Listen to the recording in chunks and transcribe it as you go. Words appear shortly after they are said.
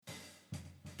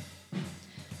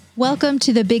Welcome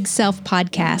to the Big Self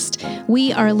Podcast.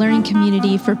 We are a learning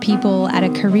community for people at a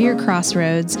career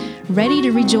crossroads, ready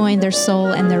to rejoin their soul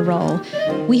and their role.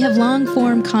 We have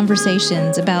long-form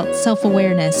conversations about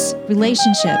self-awareness,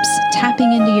 relationships,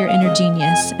 tapping into your inner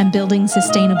genius, and building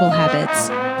sustainable habits.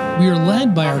 We are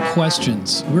led by our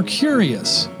questions. We're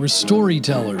curious. We're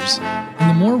storytellers. And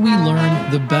the more we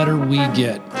learn, the better we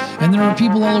get. And there are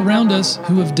people all around us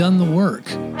who have done the work.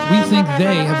 We think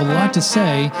they have a lot to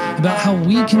say about how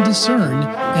we can discern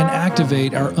and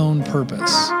activate our own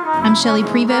purpose. I'm Shelley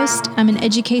Prevost. I'm an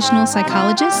educational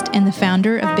psychologist and the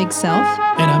founder of Big Self.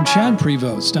 And I'm Shelley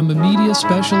Prevost. I'm a media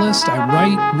specialist. I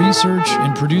write, research,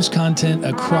 and produce content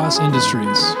across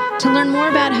industries. To learn more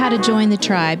about how to join the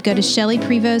tribe, go to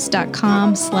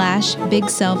shelleyprevost.com/Big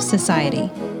Self Society.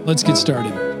 Let's get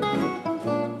started.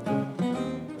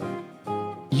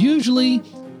 Usually,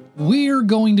 we're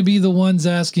going to be the ones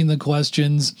asking the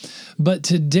questions, but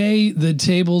today the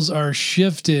tables are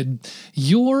shifted.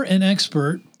 You're an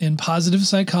expert in positive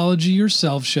psychology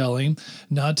yourself, Shelley,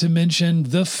 not to mention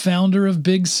the founder of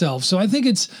Big Self. So I think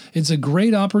it's a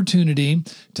great opportunity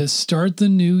to start the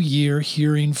new year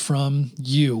hearing from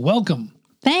you. Welcome.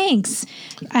 Thanks.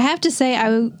 I have to say,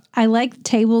 I like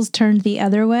tables turned the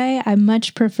other way. I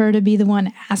much prefer to be the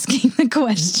one asking the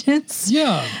questions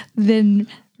than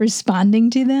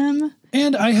responding to them.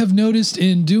 And I have noticed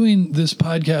in doing this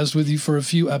podcast with you for a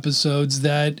few episodes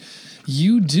that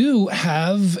you do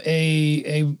have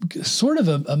a sort of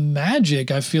a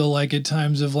magic, I feel like at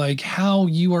times, of like how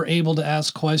you are able to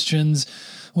ask questions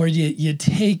where you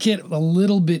take it a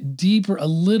little bit deeper, a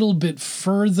little bit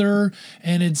further.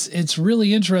 And it's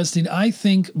really interesting. I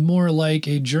think more like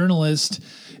a journalist,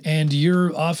 and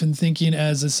you're often thinking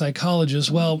as a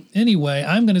psychologist. Well, anyway,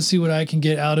 I'm going to see what I can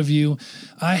get out of you.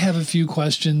 I have a few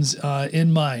questions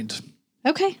in mind.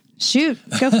 Okay. Shoot,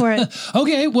 go for it.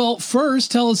 Okay, well,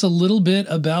 first, tell us a little bit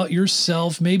about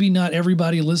yourself. Maybe not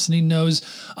everybody listening knows.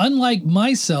 Unlike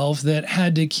myself that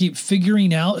had to keep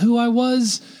figuring out who I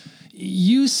was,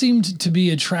 you seemed to be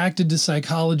attracted to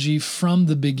psychology from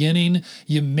the beginning.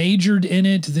 You majored in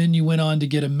it, then you went on to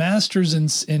get a master's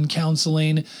in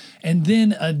counseling, and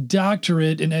then a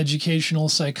doctorate in educational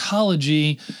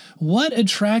psychology. What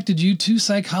attracted you to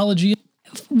psychology?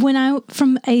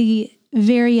 From a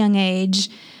very young age,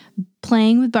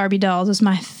 playing with Barbie dolls was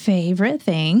my favorite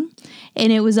thing.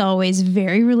 And it was always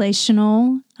very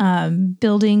relational,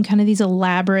 building kind of these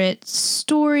elaborate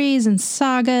stories and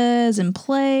sagas and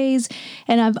plays.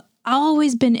 And I've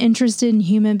always been interested in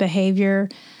human behavior,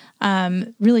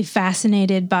 really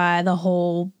fascinated by the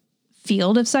whole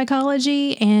field of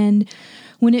psychology. And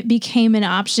when it became an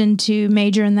option to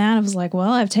major in that, I was like,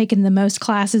 well, I've taken the most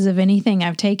classes of anything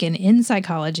I've taken in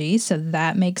psychology, so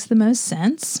that makes the most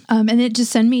sense. And it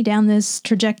just sent me down this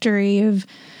trajectory of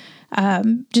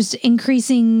just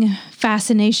increasing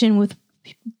fascination with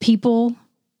people.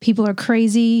 People are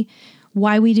crazy,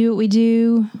 why we do what we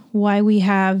do, why we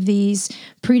have these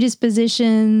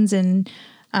predispositions, and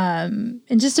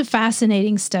just a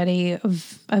fascinating study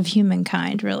of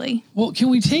humankind, really. Well, can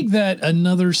we take that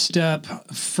another step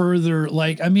further?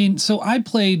 So I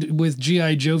played with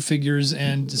G.I. Joe figures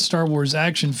and Star Wars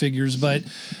action figures, but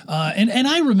and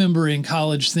I remember in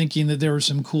college thinking that there were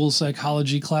some cool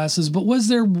psychology classes, but was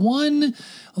there one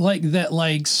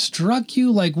that struck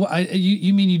you?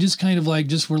 You mean you just kind of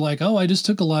were like, oh, I just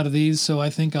took a lot of these, so I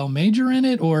think I'll major in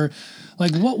it? Or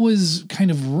what was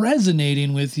kind of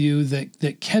resonating with you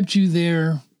that kept you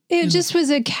there? It just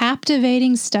was a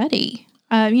captivating study.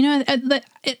 The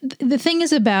thing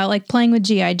is about playing with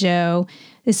G.I. Joe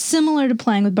is similar to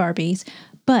playing with Barbies,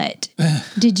 but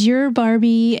did your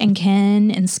Barbie and Ken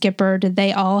and Skipper, did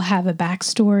they all have a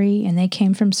backstory and they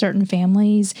came from certain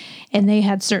families and they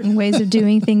had certain ways of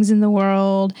doing things in the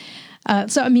world? I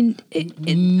don't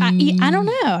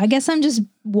know. I guess I'm just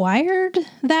wired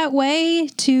that way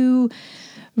to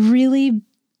really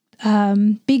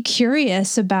be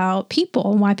curious about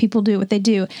people and why people do what they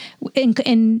do.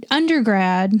 In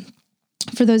undergrad,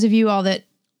 for those of you all that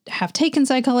have taken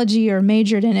psychology or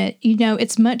majored in it,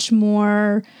 it's much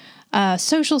more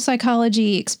social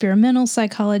psychology, experimental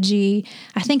psychology.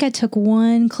 I think I took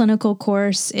one clinical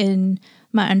course in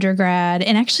my undergrad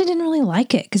and actually didn't really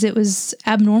like it because it was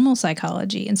abnormal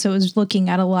psychology. And so it was looking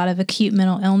at a lot of acute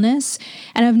mental illness.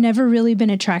 And I've never really been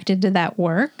attracted to that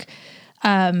work.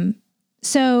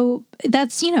 So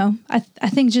that's, I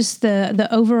think just the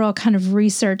overall kind of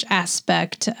research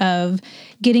aspect of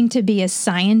getting to be a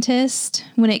scientist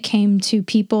when it came to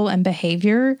people and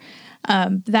behavior,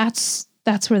 that's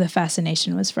where the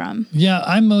fascination was from. Yeah,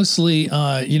 I mostly,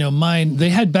 mine, they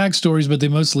had backstories, but they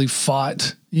mostly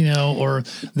fought or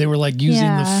they were like using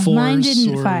the force. Mine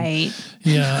didn't fight.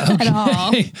 Yeah. Okay. At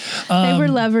all. They were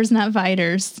lovers, not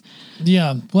fighters.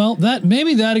 Yeah. Well,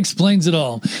 maybe that explains it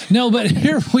all. No, but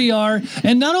here we are.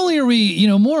 And not only are we,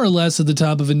 more or less at the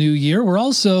top of a new year, we're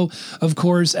also, of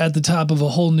course, at the top of a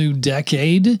whole new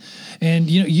decade. And,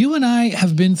 you and I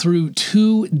have been through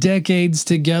 2 decades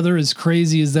together, as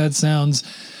crazy as that sounds.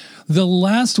 The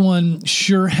last one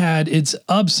sure had its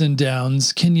ups and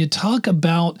downs. Can you talk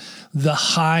about the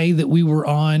high that we were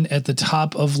on at the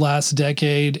top of last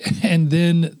decade? And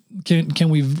then can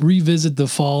we revisit the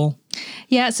fall?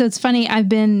 Yeah. So it's funny. I've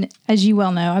been, as you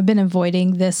well know, I've been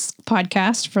avoiding this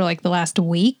podcast for like the last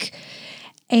week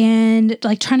and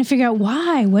like trying to figure out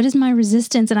why. What is my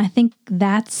resistance? And I think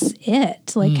that's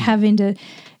it. Like having to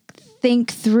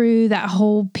think through that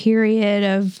whole period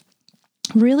of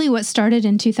really what started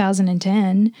in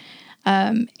 2010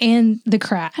 and the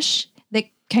crash that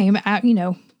came out,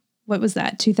 what was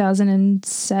that,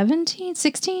 2017,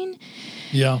 16?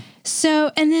 Yeah.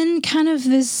 So, and then kind of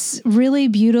this really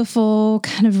beautiful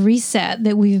kind of reset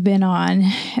that we've been on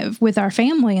with our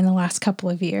family in the last couple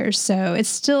of years. So it's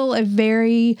still a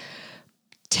very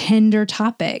tender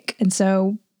topic. And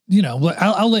so,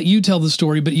 I'll let you tell the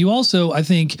story, but you also, I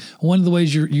think one of the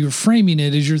ways you're framing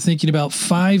it is you're thinking about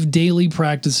 5 daily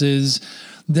practices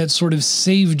that sort of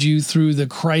saved you through the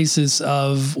crisis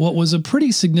of what was a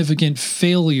pretty significant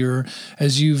failure,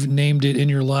 as you've named it, in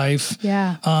your life.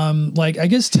 Yeah. I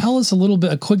guess tell us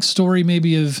a quick story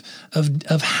maybe of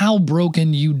how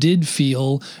broken you did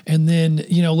feel. And then,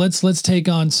 let's take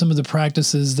on some of the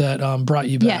practices that brought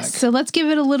you back. Yes. So let's give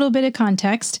it a little bit of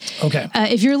context. Okay.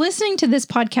 If you're listening to this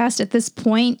podcast at this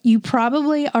point, you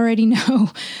probably already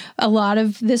know a lot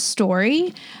of this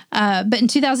story. But in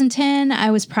 2010,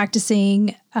 I was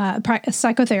practicing a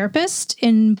psychotherapist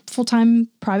in full-time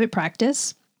private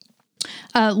practice.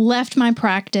 Left my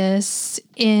practice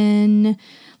in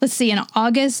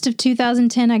August of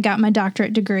 2010, I got my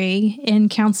doctorate degree in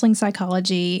counseling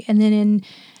psychology. And then in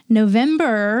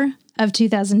November of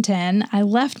 2010, I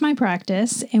left my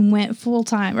practice and went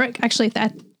full-time, or actually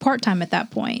part-time at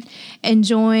that point, and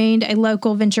joined a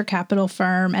local venture capital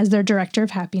firm as their director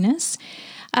of happiness.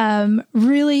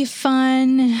 Really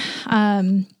fun,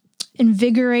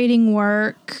 invigorating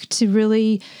work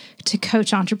to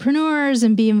coach entrepreneurs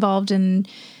and be involved in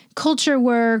culture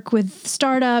work with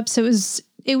startups.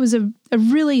 It was a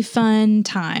really fun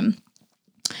time.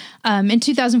 In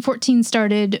 2014,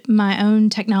 started my own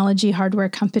technology hardware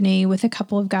company with a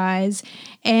couple of guys,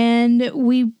 and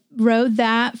we rode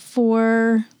that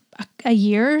for a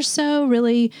year or so,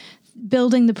 really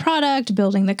building the product,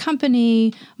 building the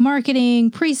company,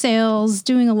 marketing, pre-sales,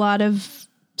 doing a lot of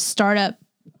startup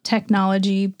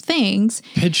technology things.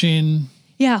 Pitching.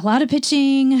 Yeah, a lot of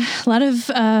pitching, a lot of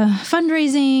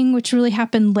fundraising, which really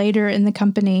happened later in the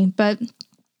company. But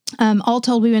all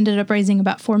told, we ended up raising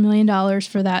about $4 million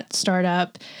for that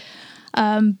startup.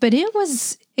 But it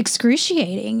was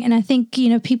excruciating. And I think,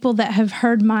 people that have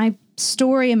heard my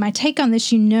story and my take on this,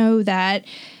 that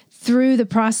through the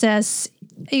process,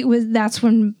 that's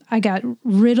when I got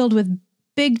riddled with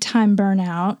big time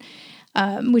burnout,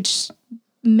 which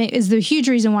is the huge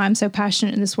reason why I'm so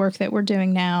passionate in this work that we're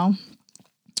doing now.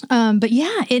 But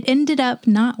yeah, it ended up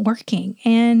not working.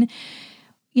 And,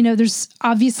 there's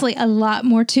obviously a lot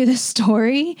more to the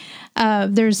story.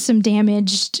 There's some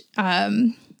damaged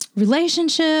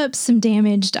relationships, some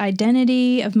damaged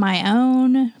identity of my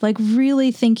own, like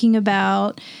really thinking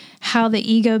about how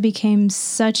the ego became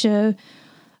such a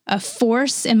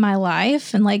force in my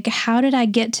life. And like, how did I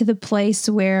get to the place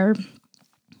where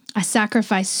I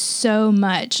sacrificed so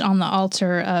much on the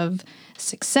altar of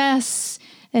success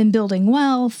and building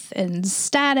wealth and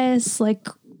status,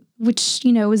 which,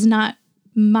 was not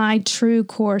my true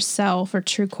core self or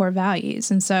true core values.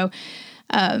 And so,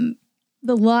 a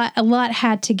lot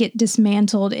had to get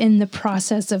dismantled in the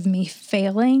process of me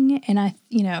failing. And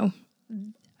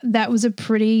that was a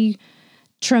pretty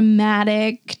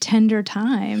traumatic, tender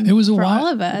time. It was for all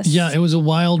of us. Yeah, it was a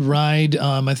wild ride.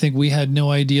 I think we had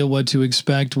no idea what to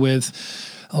expect with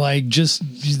just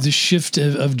the shift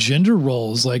of gender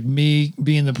roles, like me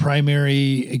being the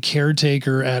primary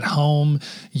caretaker at home,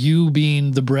 you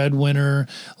being the breadwinner.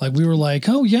 Like we were like,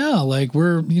 oh yeah, like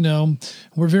we're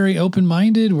very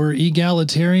open-minded. We're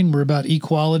egalitarian. We're about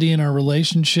equality in our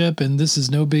relationship. And this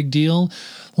is no big deal.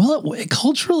 Well,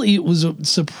 culturally, it was a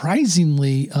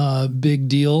surprisingly big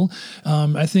deal.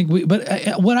 I think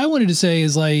what I wanted to say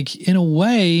is in a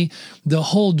way, the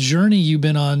whole journey you've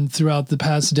been on throughout the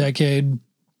past decade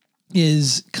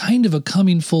is kind of a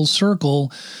coming full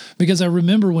circle, because I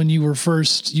remember when you were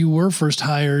first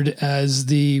hired as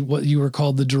what you were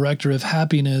called the director of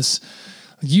happiness.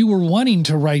 You were wanting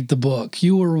to write the book.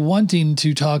 You were wanting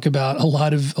to talk about a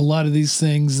lot of these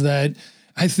things that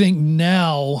I think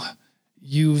now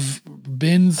you've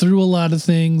been through a lot of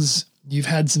things. You've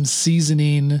had some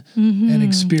seasoning and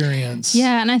experience.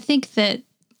 Yeah. And I think that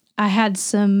I had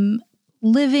some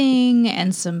living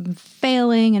and some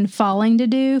failing and falling to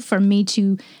do for me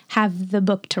to have the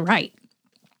book to write.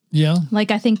 Yeah.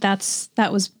 Like, I think that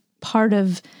was part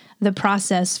of the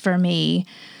process for me.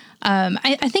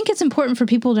 I think it's important for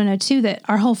people to know too, that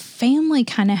our whole family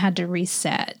kind of had to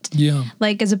reset. Yeah.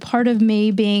 Like, as a part of me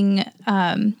being,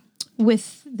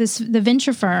 with the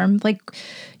venture firm, like,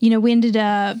 we ended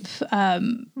up,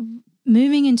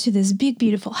 moving into this big,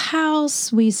 beautiful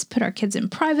house. We put our kids in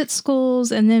private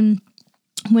schools. And then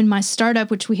when my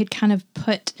startup, which we had kind of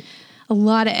put a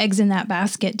lot of eggs in that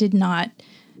basket, did not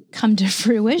come to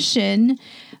fruition,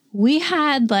 we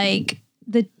had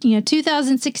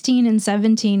 2016 and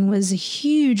 17 was a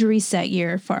huge reset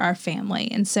year for our family.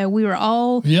 And so we were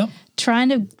all trying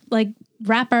to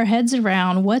wrap our heads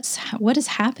around what is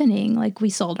happening. Like, we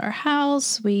sold our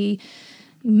house, we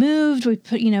moved, we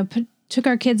took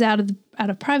our kids out of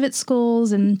private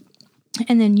schools, and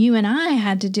then you and I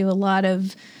had to do a lot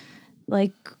of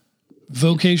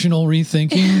vocational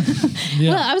rethinking.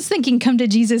 Yeah. Well, I was thinking come to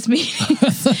Jesus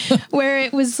meetings where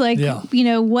it was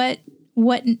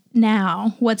what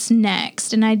now? What's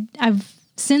next? And I've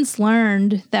since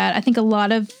learned that I think a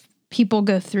lot of people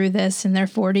go through this in their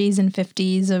 40s and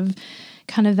 50s of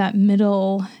kind of that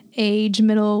middle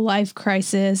life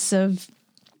crisis of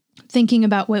thinking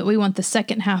about what we want the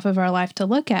second half of our life to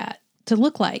look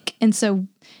like. And so,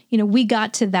 we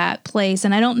got to that place,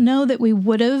 and I don't know that we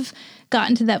would have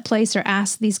gotten to that place or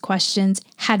asked these questions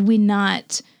had we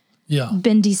not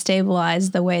been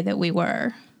destabilized the way that we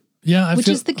were. Yeah. Which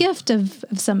is the gift of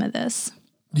some of this.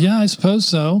 Yeah, I suppose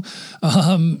so.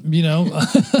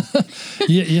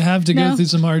 You have to go through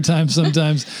some hard times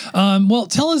sometimes. Well,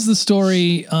 tell us the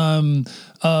story of,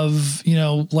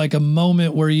 like a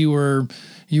moment where you were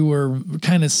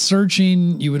kind of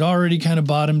searching, you had already kind of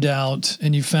bottomed out,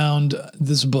 and you found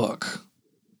this book.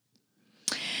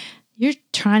 You're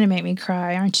trying to make me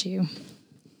cry, aren't you?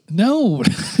 No.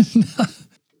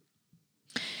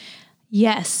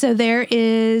 Yes. So there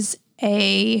is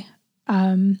a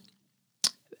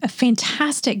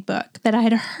fantastic book that I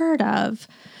had heard of,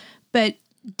 but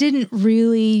didn't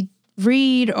really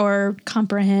read or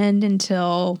comprehend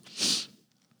until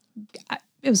I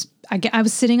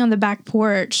was sitting on the back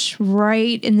porch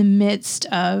right in the midst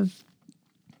of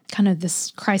kind of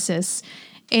this crisis.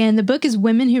 And the book is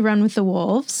Women Who Run with the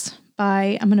Wolves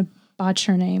by, I'm going to botch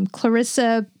her name,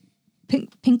 Clarissa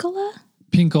Pinkola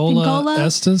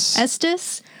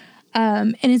Estes.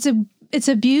 And it's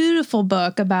a beautiful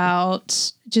book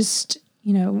about just,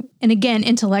 and again,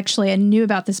 intellectually, I knew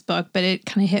about this book, but it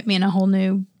kind of hit me in a whole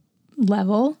new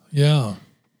level. Yeah.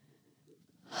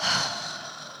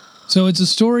 So it's a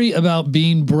story about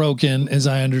being broken, as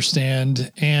I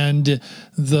understand, and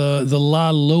the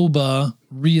La Loba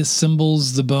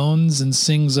reassembles the bones and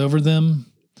sings over them.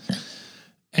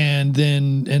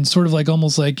 And sort of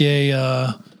almost like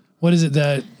a, what is it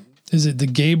the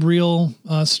Gabriel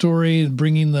story,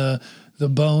 bringing the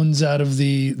bones out of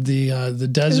the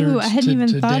desert. Ooh, I hadn't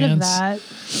even thought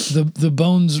dance. of that. The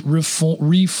bones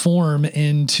reform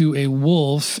into a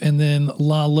wolf, and then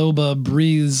La Loba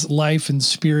breathes life and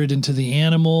spirit into the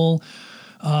animal.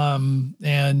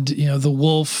 And the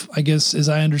wolf, I guess, as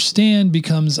I understand,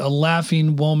 becomes a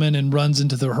laughing woman and runs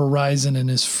into the horizon and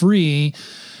is free.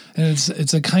 And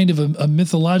it's a kind of a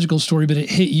mythological story, but it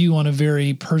hit you on a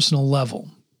very personal level.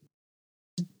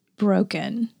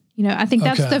 Broken. I think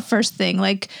that's the first thing.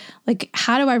 Like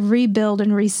how do I rebuild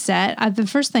and reset? The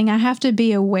first thing, I have to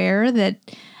be aware that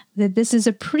this is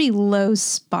a pretty low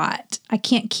spot. I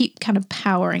can't keep kind of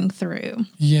powering through.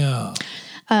 Yeah.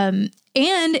 And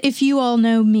if you all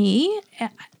know me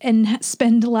and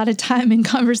spend a lot of time in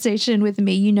conversation with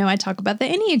me, I talk about the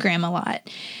Enneagram a lot.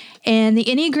 And the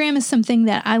Enneagram is something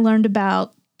that I learned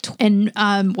about and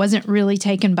wasn't really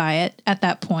taken by it at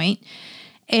that point.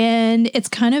 And it's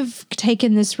kind of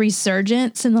taken this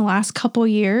resurgence in the last couple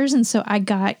years. And so I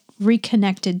got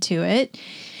reconnected to it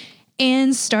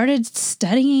and started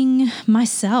studying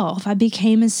myself. I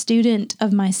became a student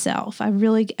of myself.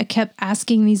 I kept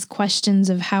asking these questions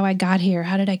of how I got here.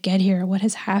 How did I get here? What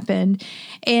has happened?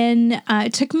 And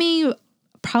it took me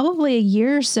probably a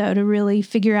year or so to really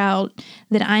figure out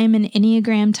that I am an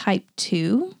Enneagram type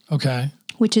 2. Okay.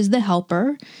 Which is the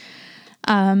helper.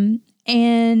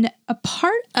 And a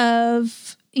part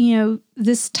of,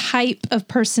 this type of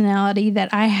personality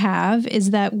that I have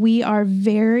is that we are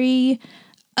very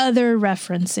other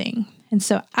referencing. And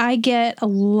so I get a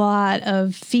lot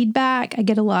of feedback. I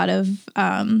get a lot of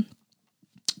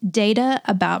data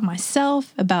about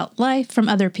myself, about life from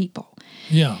other people.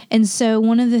 Yeah. And so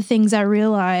one of the things I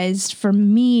realized for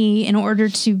me, in order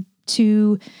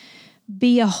to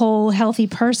be a whole healthy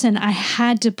person, I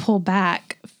had to pull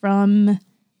back from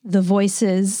the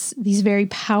voices, these very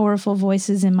powerful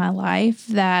voices in my life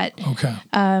that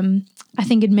I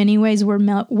think in many ways were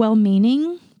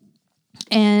well-meaning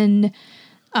and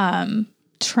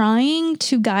trying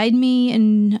to guide me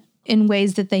in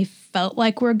ways that they felt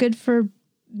like were good for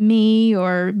me,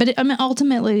 but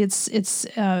ultimately it's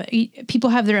people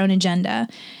have their own agenda,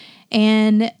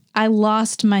 and I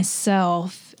lost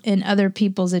myself in other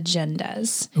people's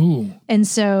agendas. Ooh. And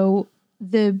so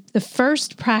the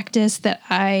first practice that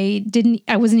I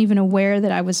wasn't even aware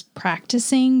that I was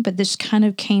practicing, but this kind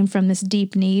of came from this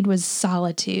deep need, was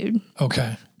solitude.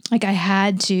 Okay. Like I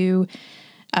had to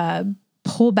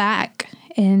pull back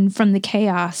and from the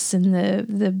chaos and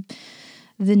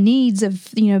the needs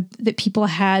of, that people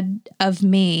had of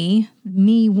me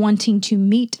wanting to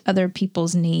meet other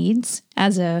people's needs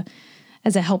as a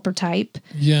helper type.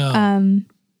 Yeah.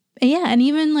 Yeah. And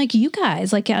even like you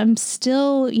guys, like I'm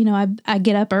still, I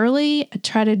get up early. I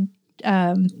try to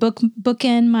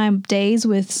bookend my days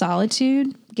with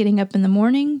solitude, getting up in the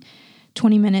morning,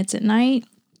 20 minutes at night.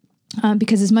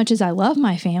 Because as much as I love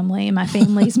my family and my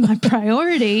family is my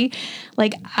priority,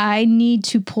 like I need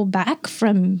to pull back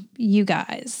from you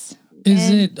guys.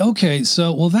 Okay?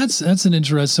 So, well, that's an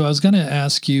interest. So I was going to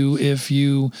ask you if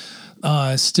you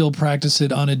still practice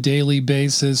it on a daily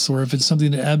basis, or if it's something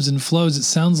that ebbs and flows. It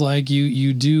sounds like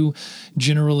you do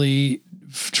generally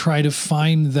try to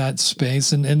find that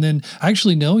space, and then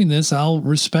actually knowing this, I'll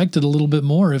respect it a little bit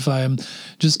more if I'm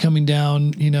just coming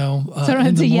down, so I don't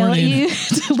have to yell at you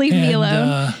to leave me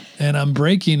alone. And I'm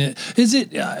breaking it. Is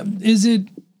it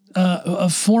a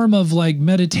form of like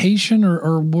meditation,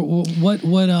 or what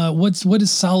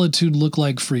does solitude look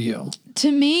like for you? To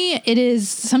me, it is,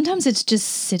 sometimes it's just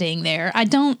sitting there. I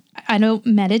don't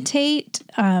meditate.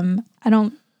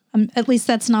 At least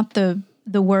that's not the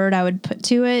word I would put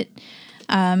to it.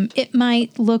 It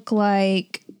might look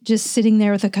like just sitting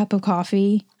there with a cup of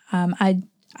coffee.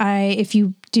 If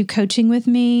you do coaching with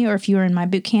me, or if you were in my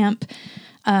boot camp,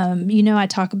 I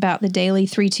talk about the daily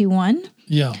 3-2-1.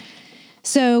 Yeah.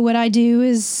 So what I do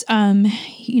is, I'll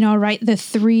write the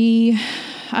three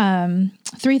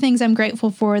things I'm grateful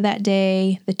for that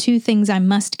day, the 2 things I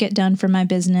must get done for my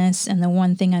business, and the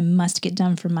 1 thing I must get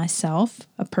done for myself,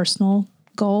 a personal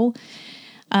goal.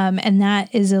 And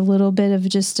that is a little bit of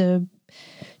just a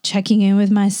checking in with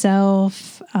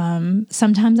myself.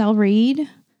 Sometimes I'll read.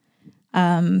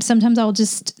 Sometimes I'll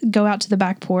just go out to the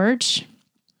back porch,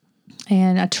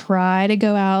 and I try to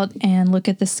go out and look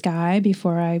at the sky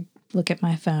before I look at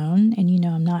my phone. And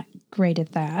I'm not great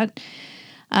at that.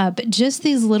 But just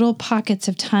these little pockets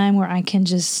of time where I can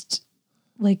just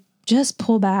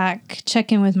pull back,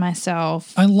 check in with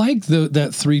myself. I like that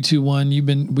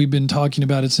 3-2-1. We've been talking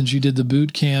about it since you did the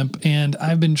boot camp, and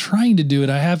I've been trying to do it.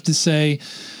 I have to say,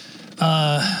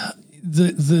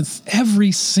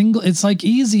 it's like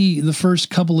easy the first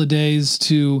couple of days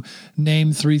to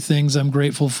name 3 things I'm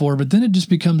grateful for, but then it just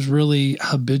becomes really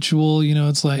habitual.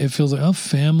 It's like, it feels like,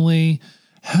 family,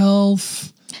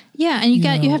 health. Yeah, and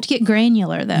you have to get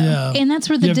granular though. Yeah. And that's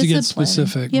where the discipline. You have to get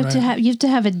specific. You have to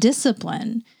have a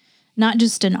discipline. Not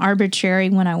just an arbitrary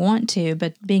when I want to,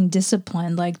 but being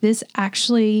disciplined. Like, this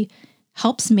actually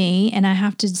helps me, and I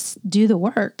have to do the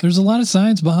work. There's a lot of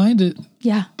science behind it.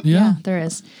 Yeah, there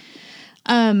is.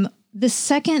 The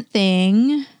second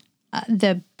thing,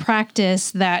 the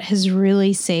practice that has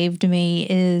really saved me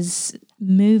is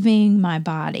moving my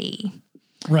body.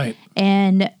 Right.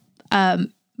 And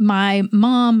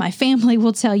my family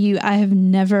will tell you I have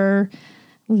never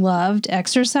loved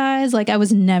exercise. Like, I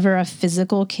was never a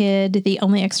physical kid. The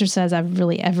only exercise I've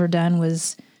really ever done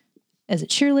was as a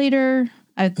cheerleader.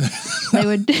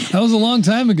 That was a long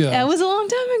time ago. That was a long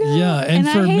time ago. Yeah. And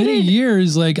for many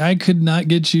years, like, I could not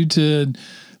get you to,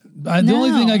 the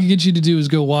only thing I could get you to do is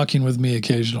go walking with me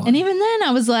occasionally. And even then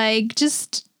I was like,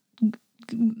 just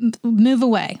move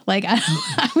away. Like, I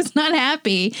was not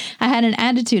happy. I had an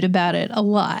attitude about it a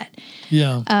lot.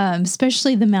 Yeah.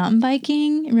 Especially the mountain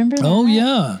biking. Remember that? Oh,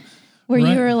 yeah. Where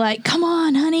you were like, come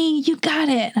on, honey, you got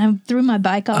it. And I threw my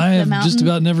bike off the mountain. I have just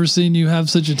about never seen you have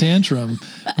such a tantrum.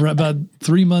 We're about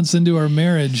 3 months into our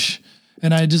marriage,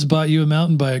 and I just bought you a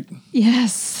mountain bike.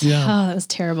 Yes. Yeah. Oh, that was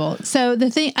terrible. So the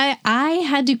thing, I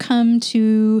had to come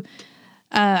to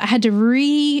I had to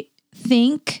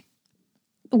rethink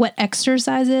what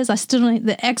exercise is. I still don't,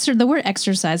 the word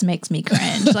exercise makes me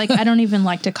cringe. Like, I don't even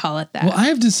like to call it that. Well, I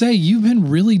have to say, you've been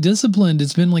really disciplined.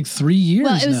 It's been like 3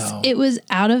 years now. It was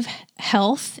out of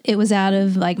health. It was out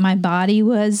of like, my body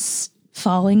was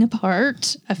falling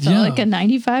apart. I felt like a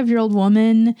 95-year-old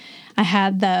woman. I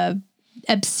had the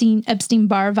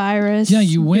Epstein-Barr virus. Yeah,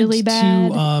 you went really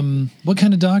bad. to, what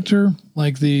kind of doctor?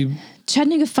 Like the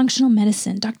Chattanooga Functional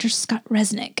Medicine, Dr. Scott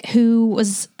Resnick, who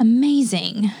was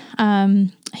amazing.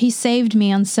 He saved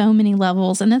me on so many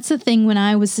levels. And that's the thing, when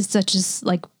I was such a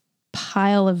like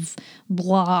pile of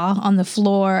blah on the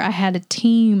floor, I had a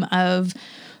team of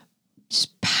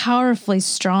just powerfully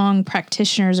strong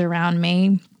practitioners around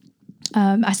me.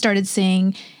 I started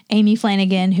seeing Amy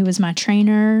Flanagan, who was my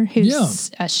trainer, who's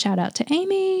a shout out to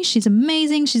Amy. She's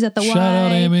amazing. She's at the shout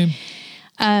out Amy.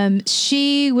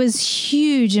 She was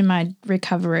huge in my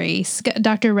recovery.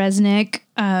 Dr. Resnick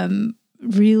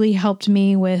really helped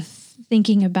me with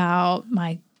thinking about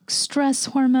my stress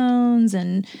hormones.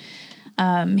 And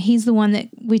he's the one that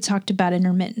we talked about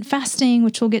intermittent fasting,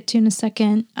 which we'll get to in a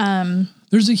second.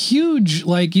 There's a huge,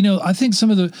 like, I think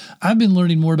I've been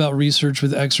learning more about research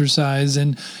with exercise.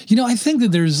 And, I think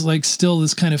that there's like still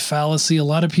this kind of fallacy. A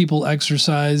lot of people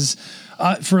exercise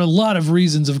for a lot of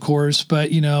reasons, of course, but,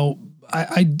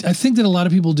 I think that a lot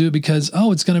of people do it because,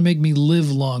 it's going to make me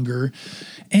live longer.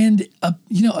 And,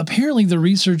 apparently the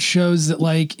research shows that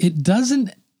like,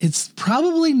 it's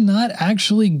probably not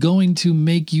actually going to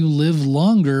make you live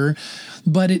longer,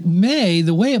 but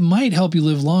the way it might help you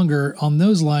live longer on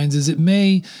those lines is it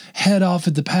may head off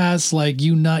at the pass, like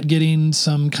you not getting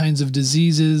some kinds of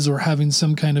diseases or having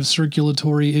some kind of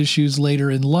circulatory issues later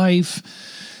in life.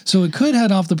 So it could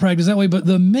head off the practice that way. But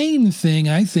the main thing,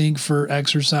 I think, for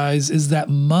exercise is that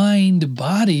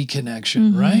mind-body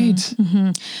connection, right?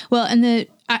 Mm-hmm. Well, and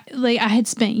I had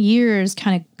spent years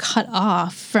kind of cut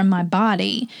off from my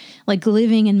body, like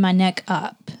living in my neck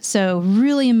up. So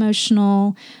really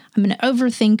emotional. I'm an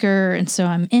overthinker. And so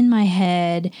I'm in my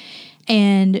head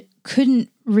and couldn't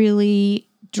really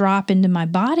drop into my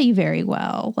body very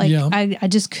well. Like I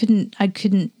just didn't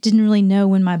really know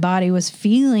when my body was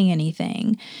feeling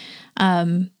anything.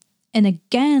 And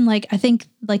again, like, I think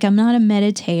like I'm not a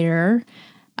meditator.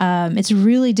 It's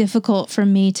really difficult for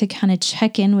me to kind of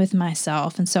check in with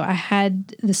myself. And so I had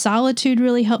the solitude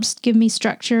really helps give me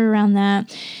structure around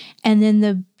that. And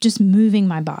then just moving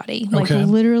my body, like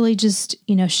literally just,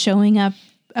 showing up,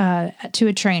 to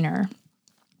a trainer,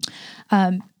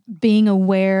 being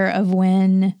aware of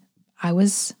when I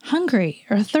was hungry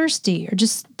or thirsty or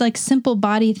just like simple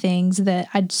body things that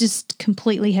I just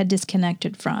completely had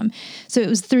disconnected from. So it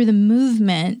was through the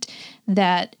movement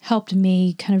that helped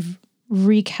me kind of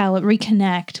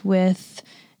reconnect with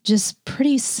just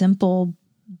pretty simple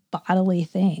bodily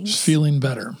things. Just feeling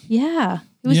better. Yeah,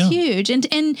 it was huge.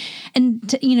 And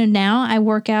now I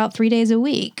work out 3 days a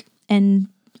week and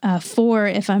 4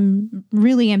 if I'm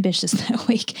really ambitious that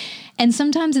week. And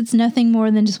sometimes it's nothing more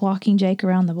than just walking Jake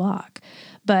around the block.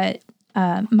 But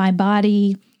my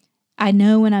body, I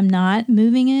know when I'm not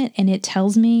moving it and it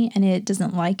tells me and it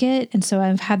doesn't like it. And so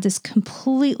I've had this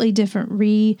completely different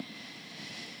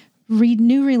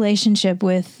new relationship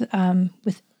with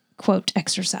quote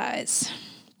exercise.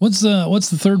 What's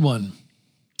the third one?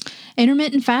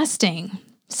 Intermittent fasting.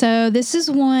 So this is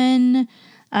one.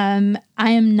 I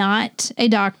am not a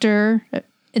doctor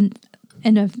and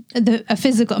a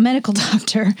medical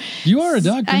doctor. You are a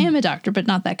doctor. I am a doctor, but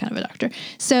not that kind of a doctor.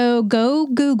 So go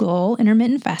Google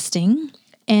intermittent fasting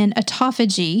and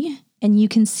autophagy, and you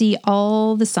can see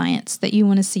all the science that you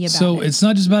want to see about it. So it's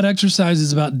not just about exercise,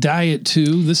 it's about diet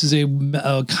too. This is a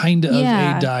kind of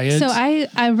a diet. So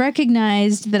I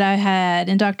recognized that I had,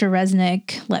 and Dr.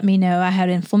 Resnick let me know I had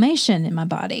inflammation in my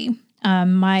body.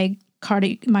 My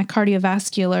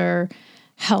cardiovascular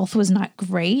health was not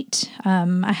great.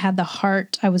 I had the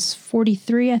heart, I was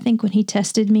 43, I think, when he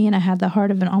tested me, and I had the heart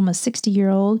of an almost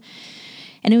 60-year-old.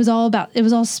 And it was all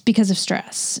because of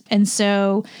stress. And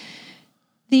so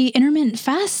the intermittent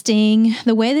fasting,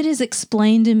 the way that is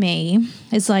explained to me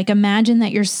is like, imagine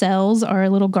that your cells are a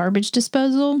little garbage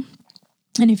disposal.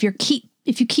 And if you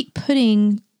keep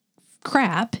putting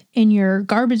crap in your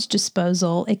garbage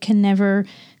disposal, it can never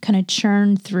kind of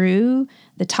churn through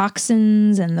the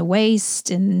toxins and the waste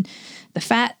and the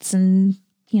fats and,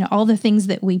 all the things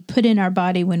that we put in our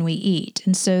body when we eat.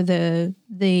 And so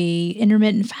the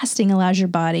intermittent fasting allows your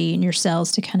body and your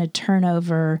cells to kind of turn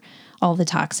over all the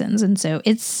toxins. And so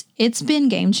it's been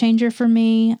game changer for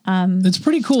me. It's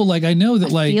pretty cool. Like, I know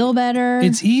that I feel better.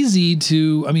 It's easy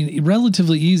to,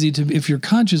 relatively easy to, if you're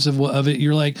conscious of it,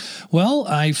 you're like, well,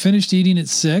 I finished eating at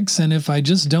 6. And if I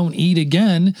just don't eat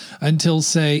again until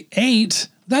say 8,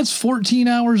 that's 14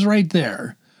 hours right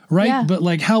there. Right. Yeah. But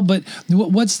what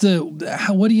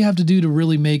do you have to do to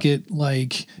really make it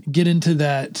like get into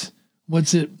that?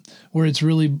 Where it's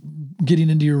really getting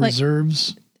into your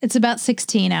reserves? It's about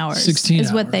 16 hours. 16 is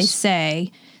hours. what they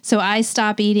say. So I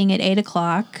stop eating at 8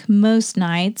 o'clock most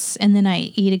nights, and then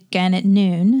I eat again at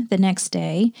noon the next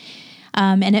day.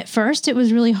 And at first it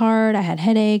was really hard. I had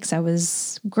headaches. I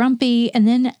was grumpy. And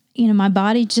then, my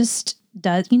body just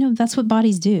does, that's what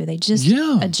bodies do. They just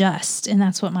adjust. And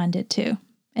that's what mine did too.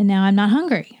 And now I'm not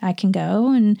hungry. I can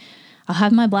go and I'll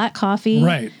have my black coffee.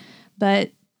 Right.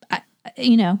 But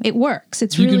it works.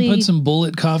 You can put some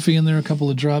bullet coffee in there, a couple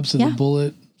of drops of the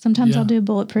bullet. Sometimes I'll do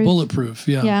bulletproof. Bulletproof,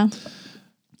 yeah. Yeah.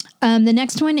 The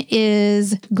next one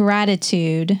is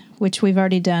gratitude, which we've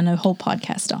already done a whole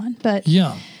podcast on. But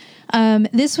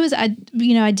this was, I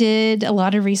did a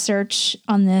lot of research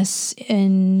on this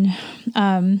in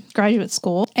graduate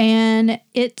school, and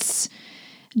it's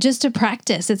just a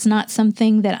practice. It's not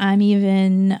something that I'm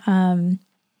even,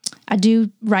 I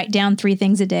do write down 3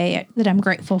 things a day that I'm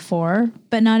grateful for,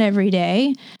 but not every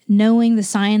day. Knowing the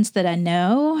science that I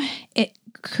know, it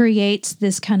creates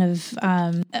this kind of,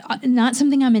 not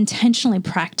something I'm intentionally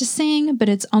practicing, but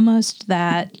it's almost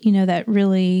that, that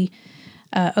really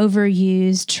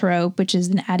overused trope, which is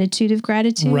an attitude of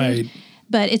gratitude. Right.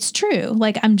 But it's true.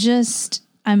 Like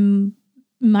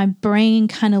my brain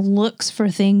kind of looks for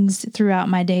things throughout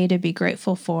my day to be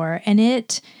grateful for, and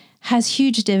it has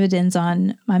huge dividends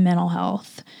on my mental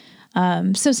health.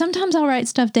 So sometimes I'll write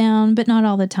stuff down, but not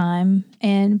all the time.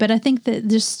 But I think that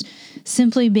just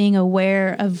simply being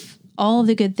aware of all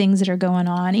the good things that are going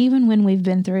on, even when we've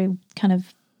been through kind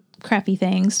of crappy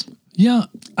things. Yeah.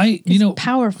 It's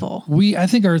powerful. I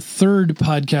think our third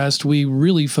podcast, we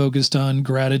really focused on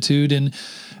gratitude. And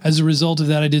as a result of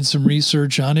that, I did some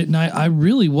research on it. And I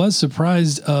really was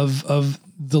surprised of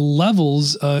the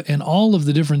levels and all of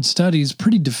the different studies,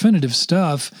 pretty definitive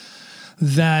stuff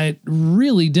that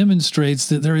really demonstrates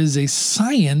that there is a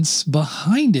science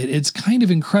behind it. It's kind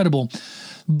of incredible.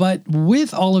 But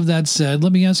with all of that said,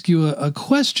 let me ask you a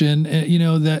question,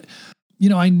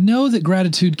 I know that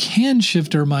gratitude can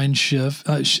shift our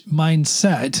mindset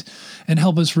and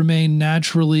help us remain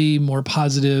naturally more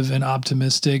positive and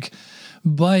optimistic.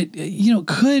 But,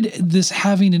 could this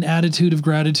having an attitude of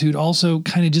gratitude also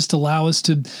kind of just allow us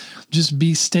to just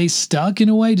stay stuck in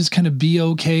a way, just kind of be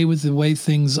okay with the way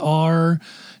things are,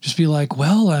 just be like,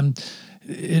 well,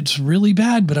 it's really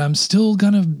bad, but I'm still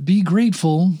going to be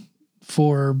grateful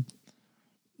for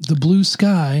the blue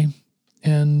sky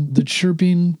and the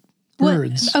chirping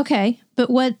birds. Okay. But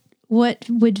what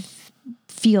would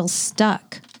feel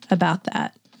stuck about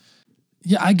that?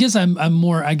 Yeah, I guess I'm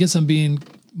being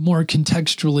more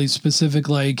contextually specific.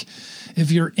 Like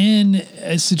if you're in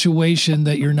a situation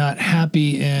that you're not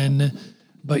happy in,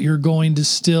 but you're going to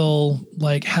still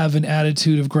like have an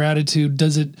attitude of gratitude,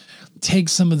 does it take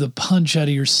some of the punch out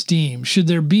of your steam? Should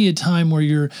there be a time where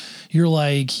you're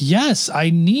like, yes, I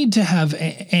need to have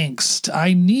angst.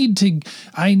 I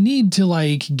need to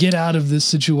like get out of this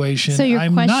situation. So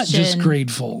I'm not just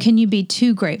grateful. Can you be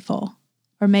too grateful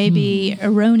or maybe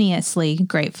erroneously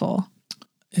grateful?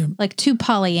 Like too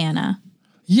Pollyanna.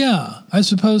 Yeah, I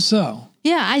suppose so.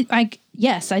 Yeah,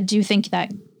 yes, I do think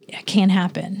that can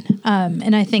happen.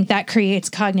 And I think that creates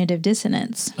cognitive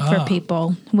dissonance for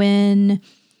people when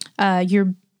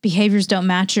your behaviors don't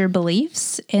match your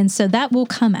beliefs. And so that will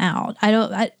come out.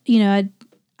 I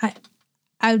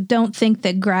don't think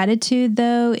that gratitude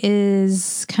though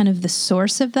is kind of the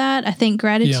source of that. I think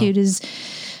gratitude is,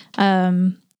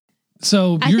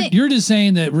 so you're just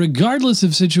saying that regardless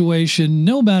of situation,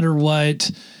 no matter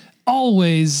what,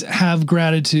 always have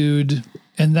gratitude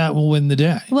and that will win the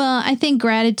day. Well, I think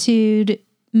gratitude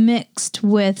mixed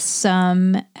with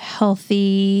some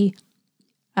healthy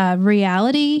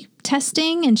reality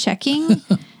testing and checking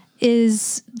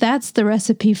that's the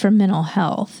recipe for mental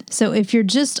health. So if you're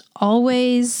just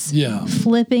always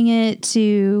flipping it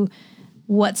to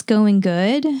what's going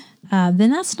good, then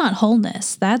that's not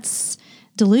wholeness. That's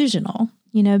delusional,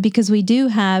 because we do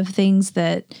have things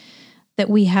that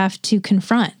we have to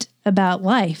confront about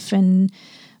life and,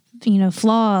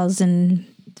 flaws and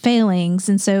failings.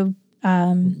 And so,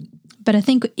 but I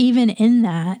think even in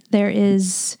that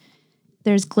there's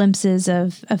glimpses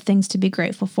of things to be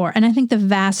grateful for. And I think the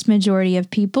vast majority of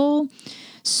people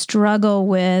struggle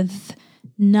with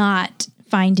not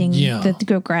finding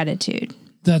the gratitude.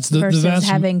 That's the versus vast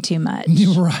having too much.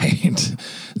 Right.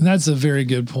 That's a very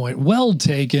good point. Well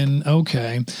taken.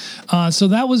 Okay. So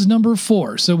that was number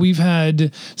 4. So we've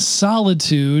had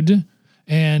solitude,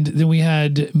 and then we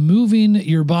had moving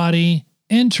your body,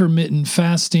 intermittent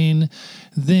fasting,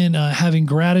 then having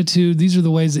gratitude. These are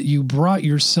the ways that you brought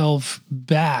yourself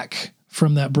back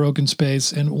from that broken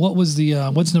space. And what was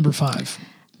what's number 5?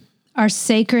 Our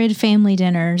sacred family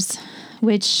dinners,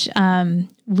 which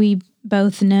we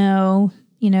both know,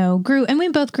 we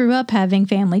both grew up having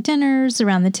family dinners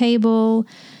around the table.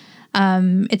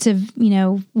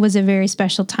 Was a very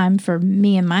special time for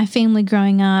me and my family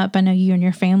growing up. I know you and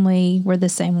your family were the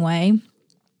same way.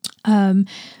 And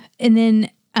then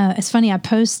it's funny, I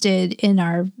posted in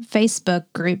our Facebook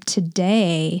group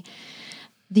today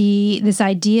this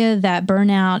idea that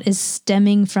burnout is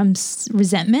stemming from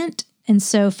resentment. And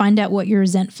so find out what you're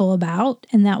resentful about,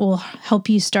 and that will help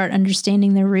you start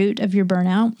understanding the root of your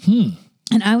burnout.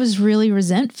 And I was really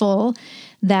resentful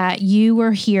that you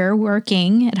were here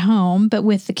working at home, but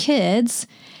with the kids,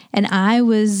 and I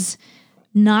was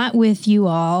not with you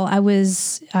all. I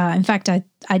was, in fact, I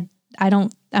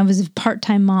was a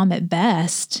part-time mom at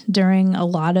best during a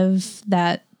lot of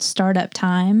that startup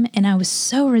time, and I was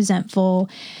so resentful.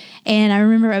 And I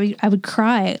remember I would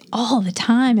cry all the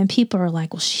time, and people are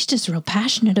like, well, she's just real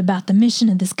passionate about the mission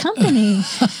of this company.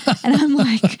 And I'm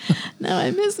like, no, I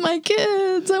miss my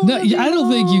kids. I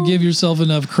don't think you give yourself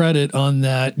enough credit on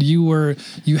that. You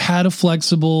had a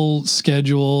flexible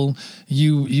schedule.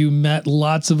 You met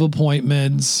lots of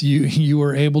appointments. You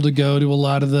were able to go to a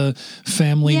lot of the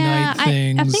family night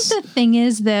things. I think the thing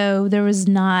is, though, there was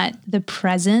not the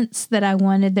presence that I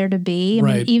wanted there to be. I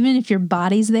mean, even if your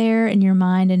body's there and your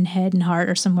mind and head and heart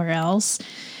are somewhere else,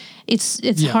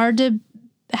 it's hard to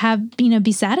have,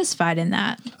 be satisfied in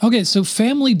that. Okay. So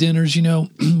family dinners,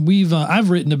 I've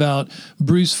written about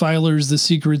Bruce Feiler's The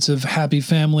Secrets of Happy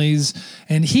Families,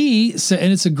 and he said,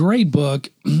 and it's a great book.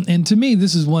 And to me,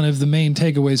 this is one of the main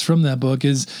takeaways from that book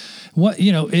is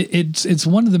it's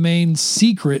one of the main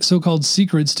so-called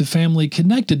secrets to family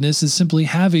connectedness is simply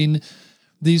having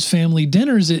these family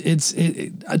dinners.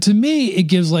 To me, it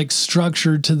gives like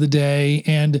structure to the day.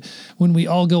 And when we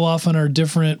all go off on our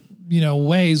different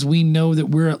ways, we know that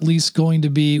we're at least going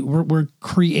to we're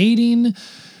creating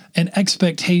an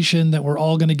expectation that we're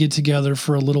all going to get together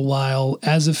for a little while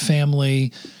as a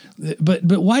family. But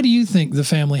why do you think the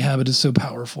family habit is so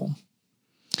powerful?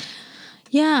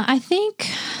 Yeah, I think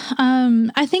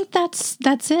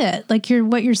that's it. Like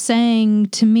what you're saying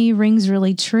to me rings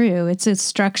really true. It's a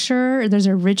structure. There's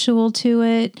a ritual to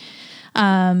it.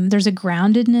 There's a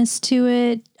groundedness to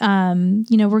it.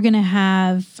 We're going to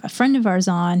have a friend of ours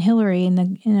on, Hillary, in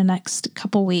the next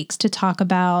couple weeks to talk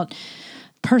about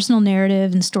personal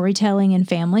narrative and storytelling in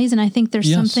families. And I think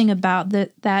there's something about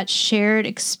that shared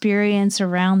experience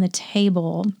around the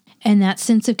table and that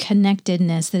sense of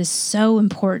connectedness that is so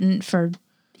important for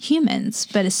humans,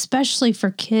 but especially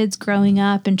for kids growing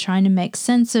up and trying to make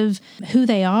sense of who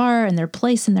they are and their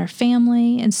place in their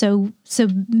family. And so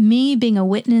me being a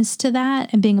witness to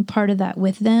that and being a part of that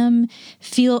with them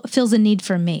feels a need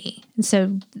for me. And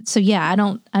so yeah,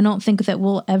 I don't think that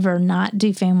we'll ever not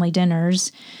do family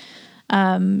dinners.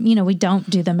 We don't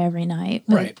do them every night,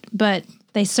 but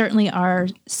they certainly are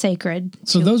sacred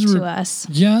to us.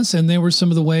 Yes, and they were some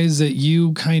of the ways that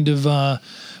you kind of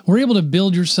were able to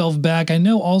build yourself back. I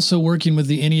know also working with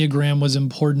the Enneagram was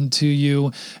important to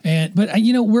you, but I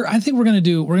think we're going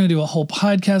to do a whole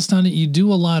podcast on it. You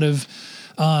do a lot of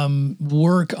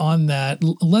work on that.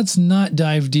 Let's not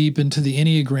dive deep into the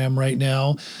Enneagram right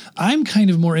now. I'm kind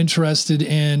of more interested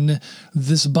in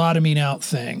this bottoming out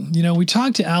thing. We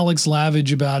talked to Alex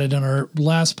Lavage about it on our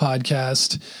last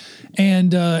podcast.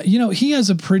 And, he has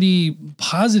a pretty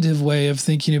positive way of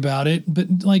thinking about it, but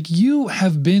like you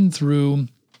have been through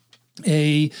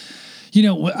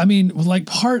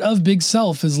part of Big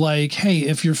Self is like, hey,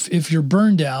 if you're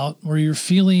burned out or you're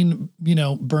feeling,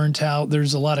 burnt out,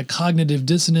 there's a lot of cognitive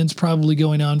dissonance probably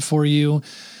going on for you.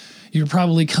 You're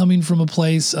probably coming from a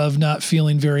place of not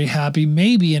feeling very happy,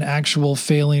 maybe an actual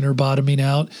failing or bottoming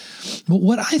out. But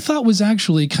what I thought was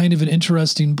actually kind of an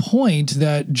interesting point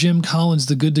that Jim Collins,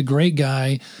 the Good to Great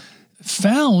guy,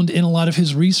 found in a lot of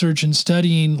his research and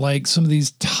studying like some of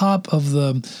these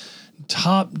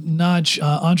top-notch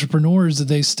entrepreneurs that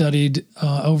they studied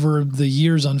over the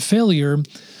years on failure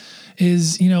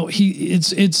is,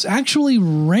 it's actually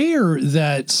rare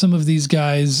that some of these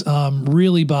guys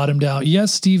really bottomed out.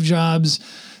 Yes, Steve Jobs,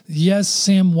 yes,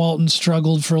 Sam Walton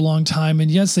struggled for a long time. And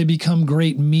yes, they become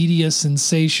great media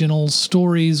sensational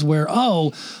stories where,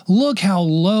 oh, look how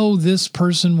low this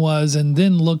person was and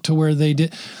then look to where they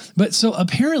did. But so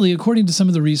apparently, according to some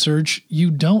of the research,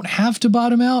 you don't have to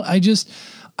bottom out.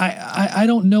 I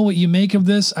don't know what you make of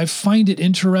this. I find it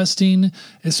interesting,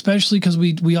 especially because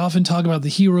we often talk about the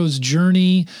hero's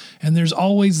journey, and there's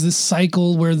always this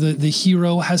cycle where the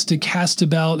hero has to cast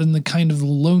about in the kind of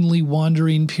lonely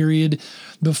wandering period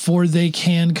before they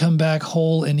can come back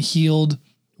whole and healed.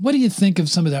 What do you think of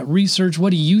some of that research?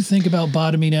 What do you think about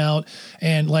bottoming out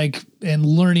and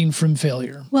learning from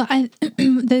failure? Well,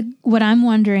 what I'm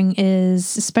wondering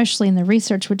is, especially in the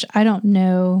research, which I don't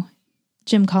know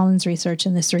Jim Collins' research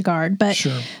in this regard, but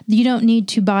sure. You don't need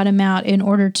to bottom out in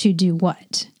order to do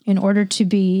what? In order to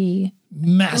be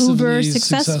massively uber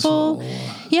successful.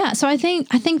 Yeah. So I think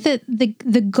that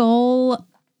the goal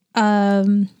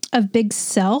of Big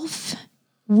Self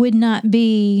would not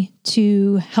be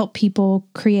to help people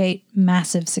create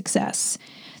massive success.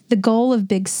 The goal of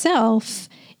Big Self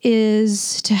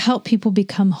is to help people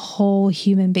become whole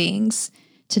human beings,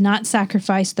 to not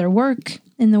sacrifice their work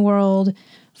in the world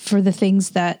for the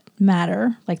things that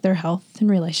matter, like their health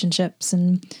and relationships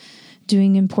and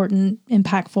doing important,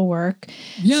 impactful work.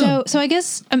 Yeah. So I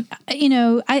guess, you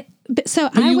want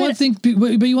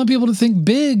people to think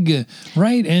big,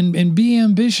 right? And be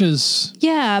ambitious.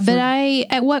 Yeah. But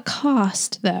at what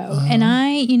cost though? And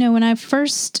when I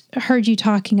first heard you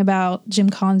talking about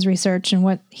Jim Collins' research and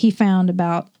what he found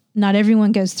about not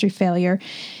everyone goes through failure,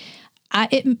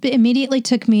 it immediately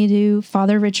took me to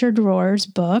Father Richard Rohr's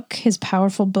book, his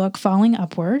powerful book, Falling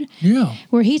Upward. Yeah.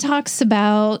 Where he talks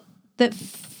about that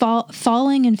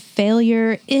falling and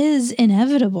failure is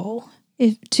inevitable.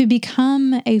 To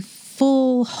become a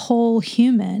full, whole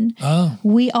human,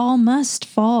 we all must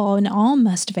fall and all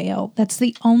must fail. That's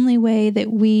the only way that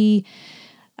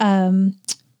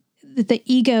that the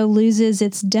ego loses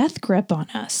its death grip on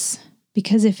us.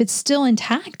 Because if it's still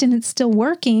intact and it's still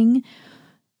working,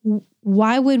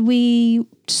 why would we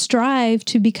strive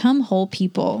to become whole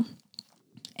people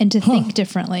and to think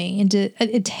differently? And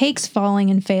it takes falling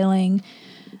and failing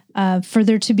for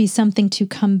there to be something to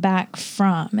come back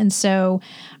from. And so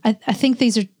I think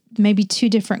these are maybe two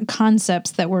different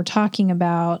concepts that we're talking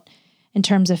about in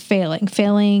terms of failing.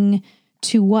 Failing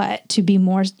to what? To be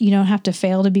more, you don't have to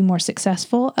fail to be more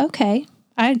successful. Okay,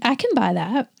 I can buy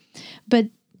that. But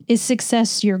is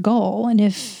success your goal? And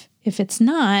if it's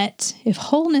not, if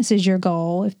wholeness is your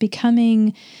goal, if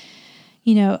becoming,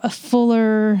 a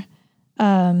fuller,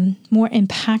 more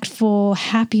impactful,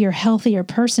 happier, healthier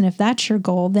person, if that's your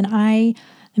goal, then I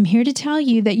am here to tell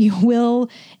you that you will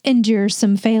endure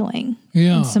some failing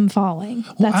and some falling.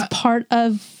 That's part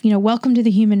of, welcome to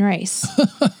the human race.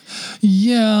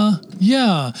 Yeah.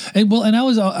 And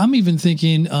I'm even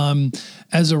thinking,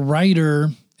 as a writer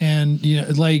and,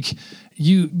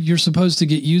 you're supposed to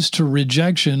get used to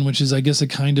rejection, which is, I guess, a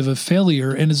kind of a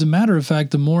failure. And as a matter of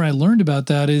fact, the more I learned about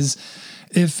that is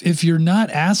if you're not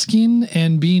asking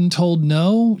and being told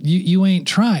no, you ain't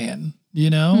trying,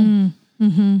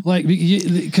 Mm-hmm.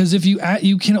 Because if you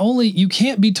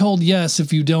can't be told yes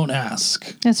if you don't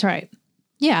ask. That's right.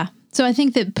 Yeah. So I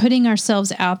think that putting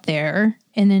ourselves out there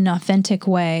in an authentic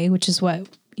way, which is what,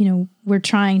 we're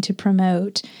trying to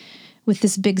promote with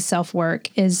this Big Self work,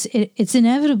 is it's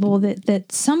inevitable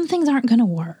that some things aren't going to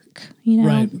work,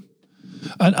 Right.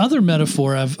 Another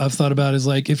metaphor I've thought about is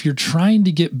like, if you're trying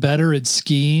to get better at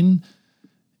skiing,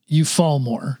 you fall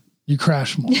more, you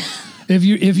crash more. If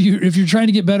you're trying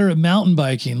to get better at mountain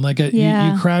biking,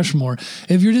 you crash more.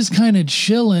 If you're just kind of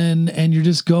chilling and you're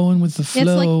just going with the flow.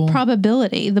 It's like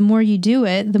probability. The more you do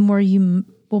it, the more you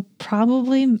will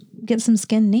probably get some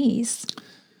skinned knees.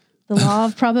 The law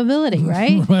of probability,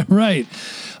 right? Right.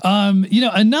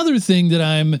 Another thing that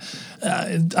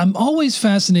I'm always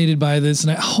fascinated by this,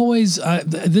 and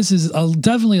this is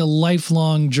definitely a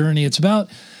lifelong journey. It's about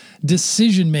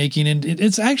decision making, and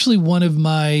it's actually one of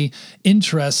my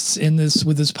interests in this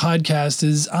with this podcast.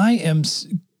 Is I am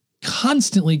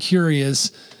constantly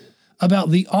curious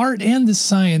about the art and the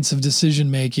science of decision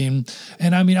making.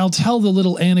 And I mean, I'll tell the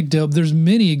little anecdote. There's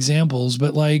many examples,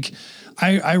 but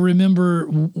I remember,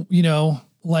 when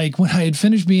I had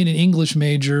finished being an English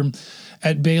major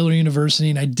at Baylor University,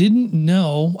 and I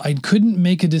couldn't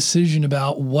make a decision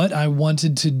about what I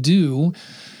wanted to do.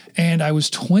 And I was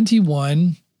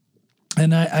 21,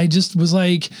 and I just was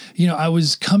I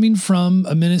was coming from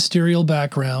a ministerial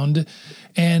background,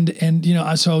 And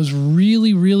so I was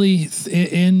really, really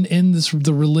in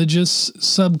the religious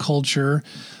subculture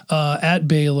at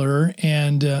Baylor,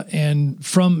 and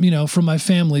from my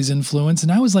family's influence.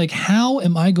 And I was like, how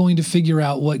am I going to figure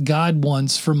out what God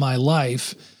wants for my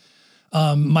life?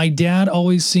 My dad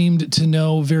always seemed to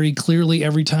know very clearly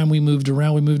every time we moved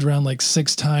around. We moved around like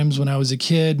 6 times when I was a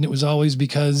kid, and it was always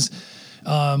because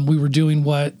we were doing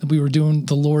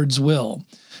the Lord's will.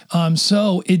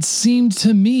 So it seemed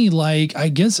to me like, I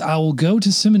guess I will go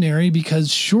to seminary, because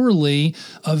surely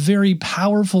a very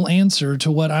powerful answer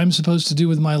to what I'm supposed to do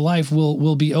with my life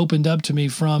will be opened up to me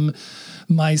from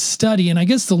my study. And I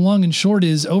guess the long and short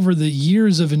is, over the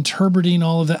years of interpreting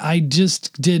all of that, I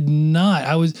just did not.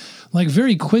 I was like,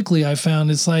 very quickly I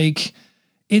found it's like,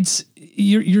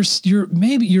 you're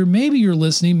maybe you're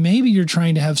listening, maybe you're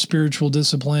trying to have spiritual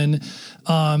discipline,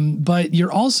 but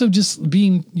you're also just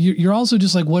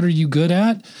like, what are you good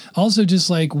at? Also, just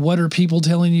like, what are people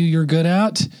telling you you're good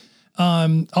at?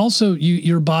 Also,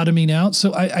 you're bottoming out.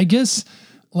 So I guess,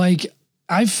 like,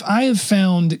 I have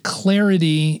found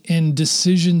clarity in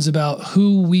decisions about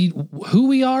who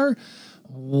we are,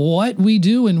 what we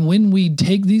do, and when we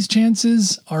take these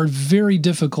chances are very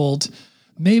difficult.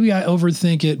 Maybe I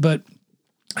overthink it, but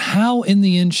how in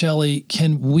the end, Shelley,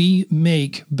 can we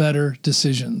make better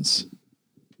decisions?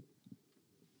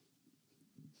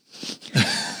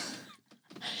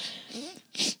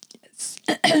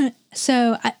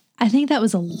 So I think that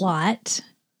was a lot.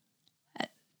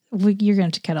 You're going to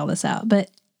have to cut all this out, but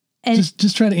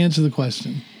just try to answer the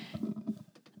question.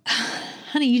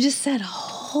 Honey, you just said a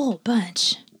whole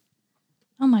bunch.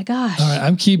 Oh my gosh. All right,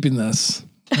 I'm keeping this.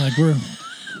 Like, we're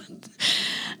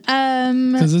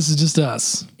because this is just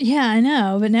us. Yeah, I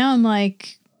know, but now I'm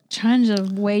like trying to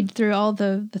wade through all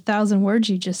the 1,000 words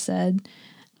you just said.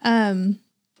 I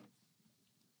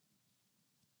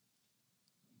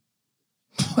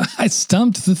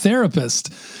stumped the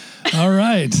therapist. All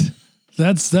right.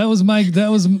 That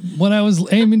was what I was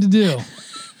aiming to do.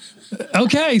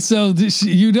 Okay, so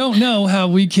you don't know how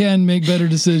we can make better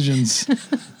decisions.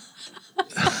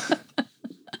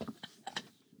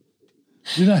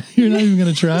 You're not even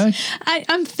going to try?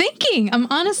 I'm thinking. I'm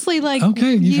honestly like,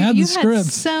 okay, you've had the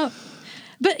script.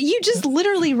 But you just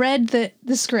literally read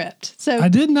the script. So I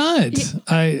did not.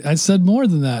 I said more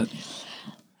than that.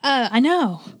 I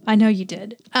know you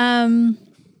did.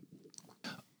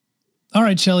 All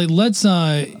right, Shelley, let's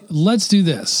do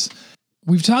this.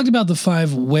 We've talked about the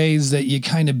 5 ways that you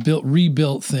kind of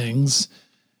rebuilt things.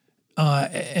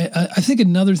 I think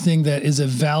another thing that is a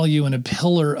value and a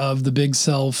pillar of the Big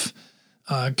Self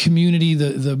community,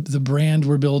 the brand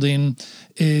we're building,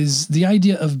 is the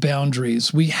idea of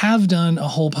boundaries. We have done a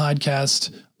whole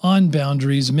podcast on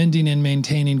boundaries, mending and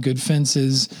maintaining good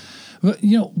fences. But,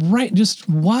 just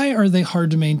why are they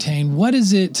hard to maintain? What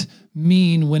does it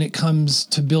mean when it comes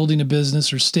to building a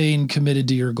business or staying committed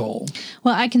to your goal?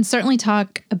 Well, I can certainly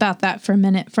talk about that for a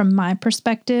minute from my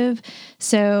perspective.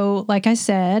 So, like I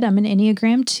said, I'm an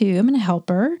Enneagram 2. I'm a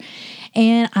helper.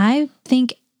 And I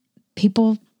think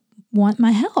people want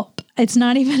my help. It's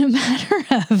not even a matter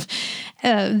of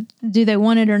do they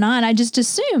want it or not. I just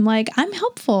assume, like, I'm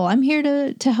helpful. I'm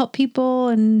here to help people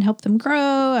and help them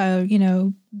grow,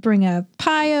 bring a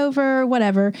pie over,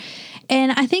 whatever.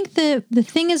 And I think the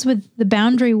thing is, with the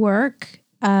boundary work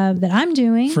that I'm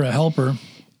doing for a helper,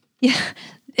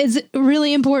 is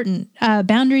really important.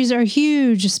 Boundaries are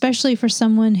huge, especially for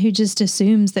someone who just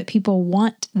assumes that people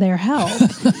want their help.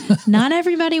 Not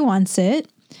everybody wants it.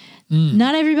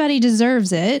 Not everybody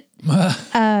deserves it.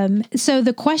 So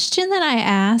the question that I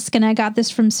ask, and I got this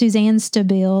from Suzanne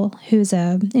Stabile, who's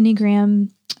a Enneagram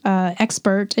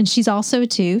expert, and she's also a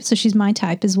 2, so she's my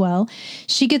type as well.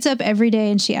 She gets up every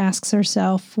day and she asks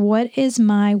herself, what is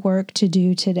my work to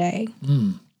do today?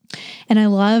 And I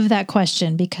love that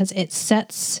question because it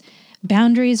sets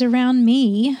boundaries around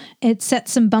me. It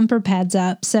sets some bumper pads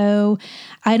up so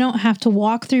I don't have to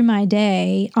walk through my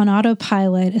day on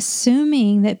autopilot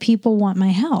assuming that people want my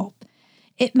help.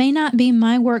 It may not be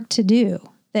my work to do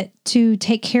that, to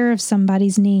take care of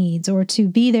somebody's needs or to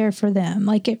be there for them.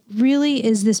 Like, it really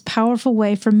is this powerful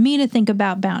way for me to think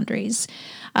about boundaries.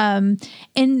 And,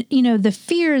 the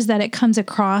fear is that it comes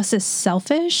across as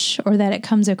selfish, or that it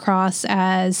comes across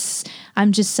as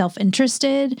I'm just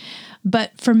self-interested.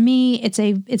 But for me, it's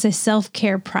a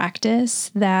self-care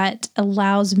practice that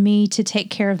allows me to take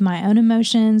care of my own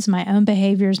emotions, my own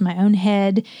behaviors, my own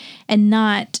head, and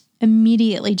not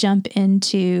immediately jump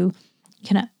into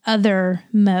kind of other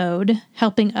mode,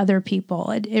 helping other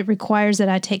people. It requires that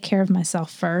I take care of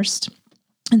myself first.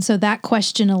 And so that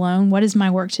question alone, what is my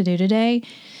work to do today,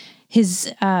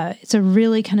 it's a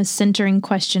really kind of centering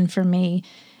question for me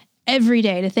every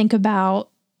day to think about,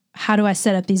 how do I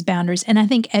set up these boundaries? And I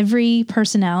think every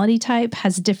personality type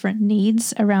has different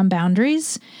needs around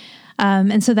boundaries.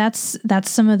 And so that's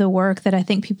some of the work that I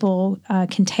think people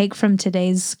can take from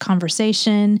today's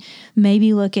conversation,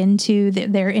 maybe look into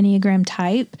their Enneagram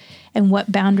type and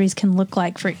what boundaries can look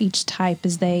like for each type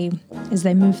as they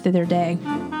move through their day.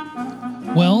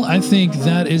 Well, I think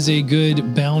that is a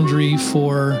good boundary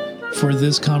for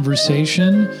this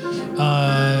conversation.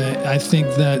 I think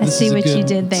that this is a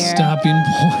good stopping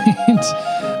point.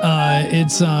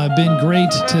 It's been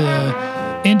great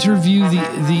to interview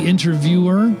the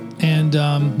interviewer, and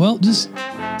just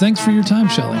thanks for your time,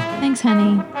 Shelley. Thanks,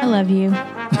 honey. I love you.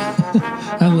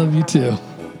 I love you too.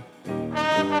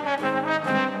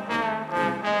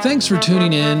 Thanks for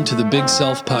tuning in to the Big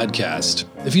Self Podcast.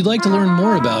 If you'd like to learn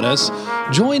more about us,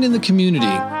 join in the community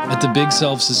at the Big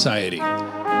Self Society.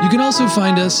 You can also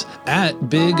find us at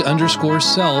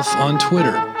big_self on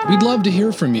Twitter. We'd love to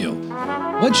hear from you.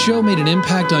 What show made an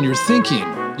impact on your thinking,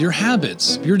 your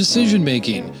habits, your decision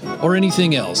making, or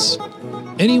anything else?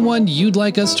 Anyone you'd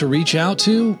like us to reach out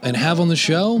to and have on the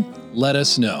show, let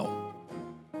us know.